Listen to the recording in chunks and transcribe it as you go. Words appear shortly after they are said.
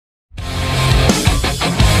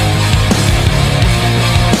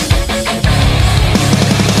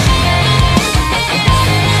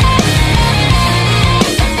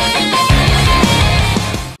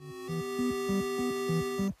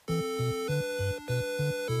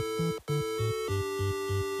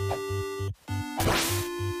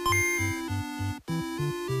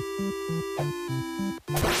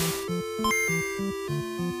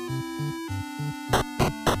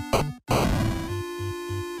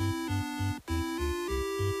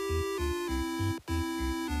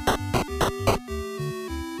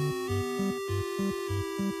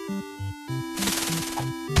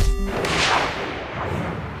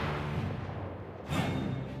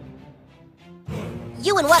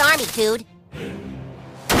You in what army, dude?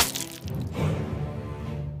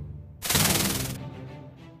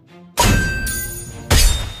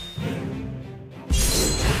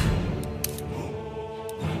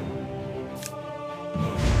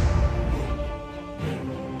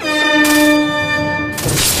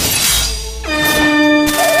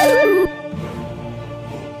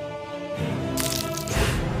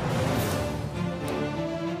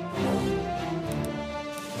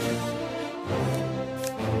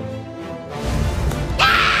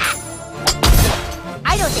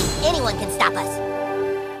 Anyone can stop us.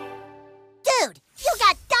 Dude, you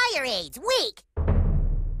got dire aids. Weak.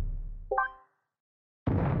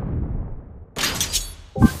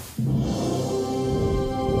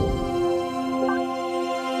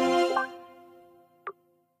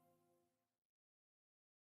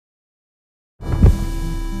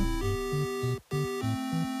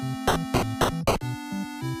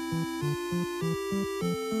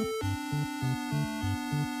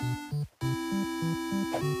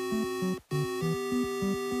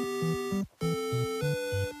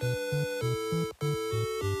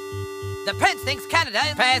 The prince thinks Canada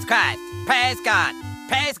is... Praise Christ. Praise God.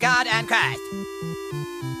 Praise God and Christ.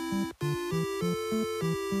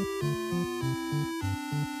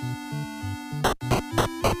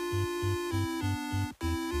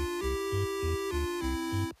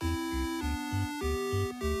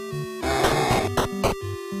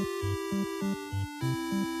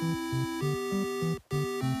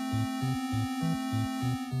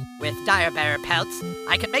 With dire bearer pelts,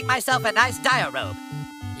 I can make myself a nice dire robe.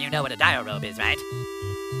 You know what a dire robe is, right?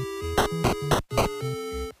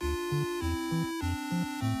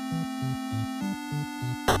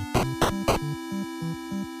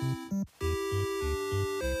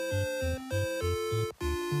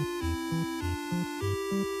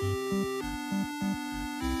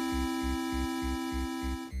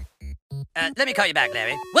 Let me call you back,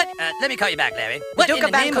 Larry. What? Let me call you back, Larry. What Duke of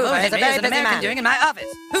Vancouver is a very busy American man. doing in my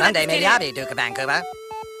office? Sunday, maybe I'll be Duke of Vancouver.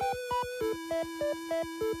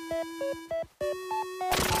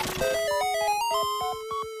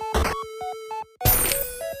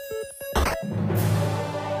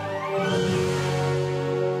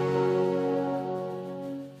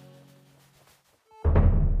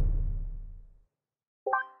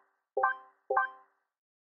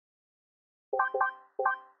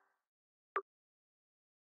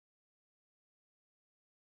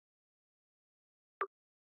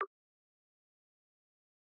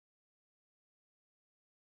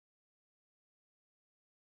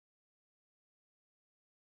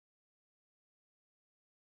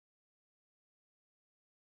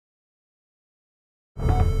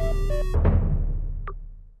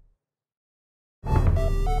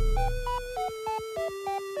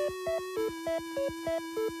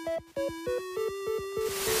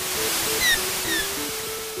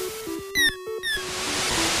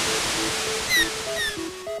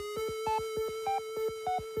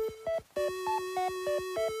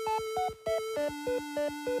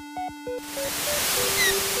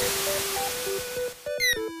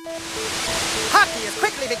 Hockey is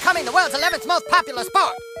quickly becoming the world's 11th most popular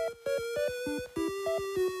sport.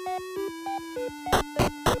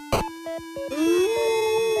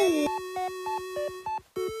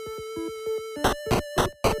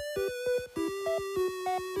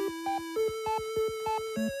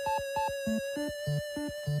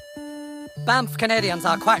 Banff Canadians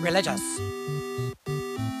are quite religious.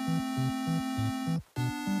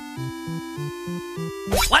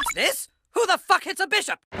 What's this? Who the fuck hits a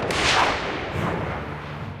bishop?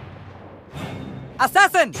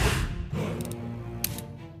 Assassin!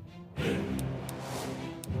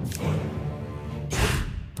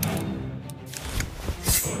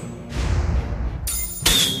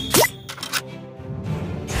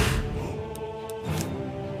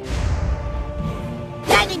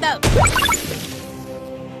 Lightning bolt!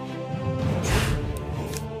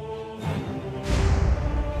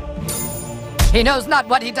 He knows not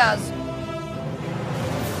what he does.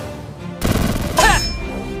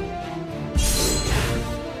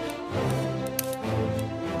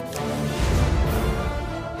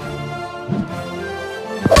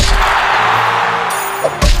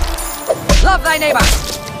 Love thy neighbor!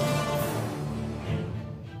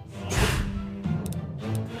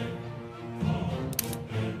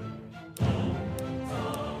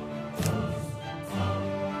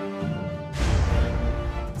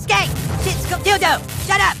 Skank! Dildo!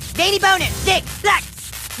 Shut up! Baby boner! Dick! Black!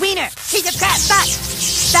 Wiener! Piece of crap! Fuck!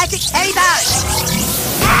 Plastic! Harry Bowers!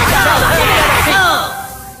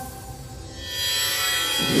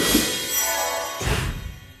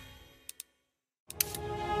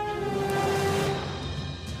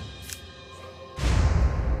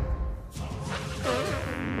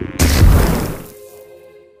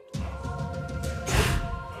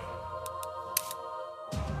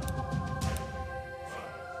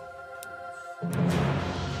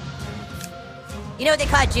 You know what they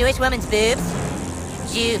call Jewish women's boobs?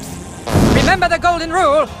 Jubes. Remember the golden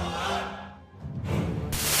rule?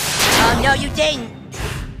 Oh, no, you didn't.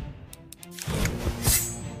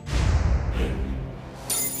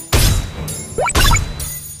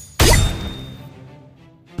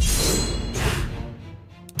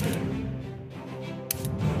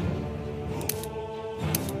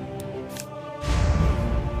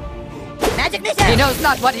 Magic missile! He knows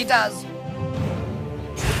not what he does.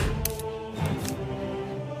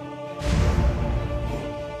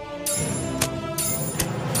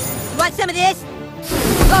 Want some of this?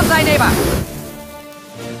 Love thy neighbor.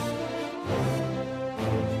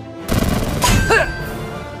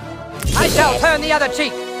 I shall turn the other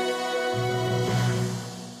cheek.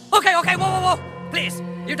 Okay, whoa. Please,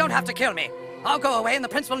 you don't have to kill me. I'll go away and the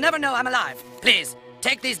prince will never know I'm alive. Please,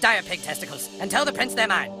 take these dire pig testicles and tell the prince they're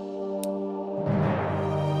mine.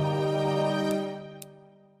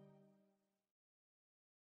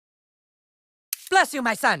 Bless you,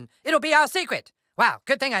 my son. It'll be our secret. Wow,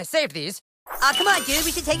 good thing I saved these. Oh, come on, dude.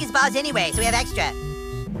 We should take his balls anyway, so we have extra.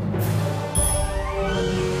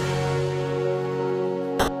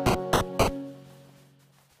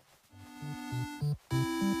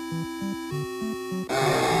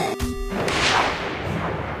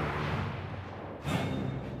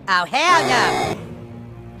 Oh, hell no!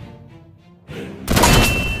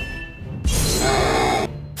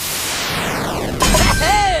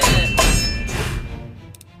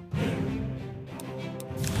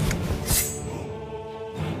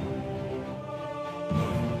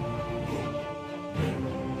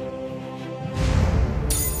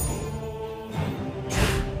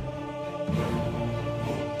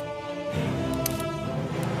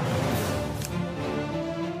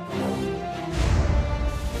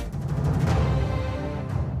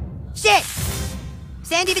 Shit!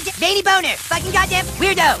 Sandy the veiny boner! Fucking goddamn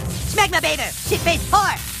weirdo! Smegma baiter! Shit-faced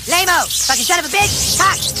whore! Lame-o! Fucking son of a bitch!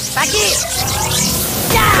 Cock! Fuck you!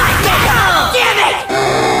 Die! Damn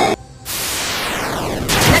it!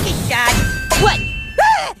 Lucky shot! What?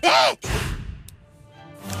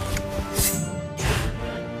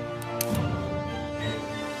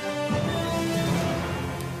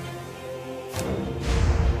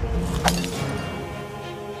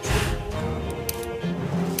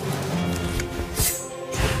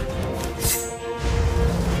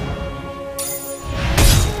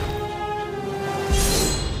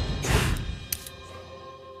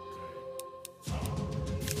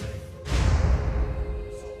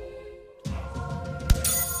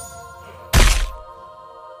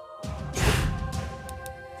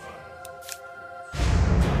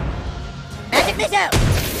 Magic missile!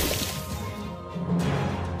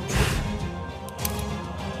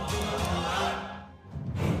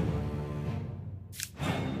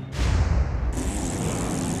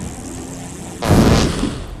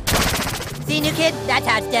 See, new kid? That's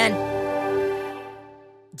how it's done.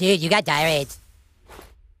 Dude, you got dire AIDS.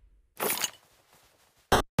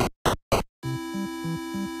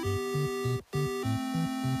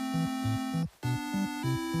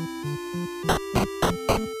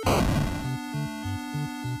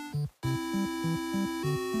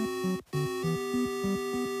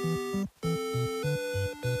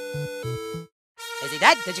 Is he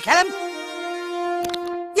dead? Did you kill him?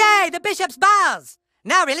 Yay, the bishop's balls!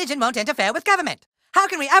 Now religion won't interfere with government. How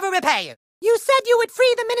can we ever repay you? You said you would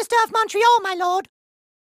free the Minister of Montreal, my lord.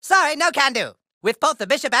 Sorry, no can do. With both the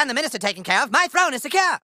bishop and the minister taken care of, my throne is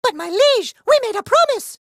secure. But my liege, we made a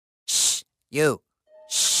promise. Shh, you.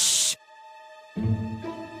 Shh.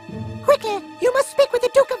 Quickly, you must speak with the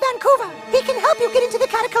Duke of Vancouver. He can help you get into the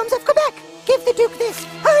catacombs of Quebec. Give the Duke this.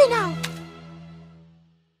 Hurry now.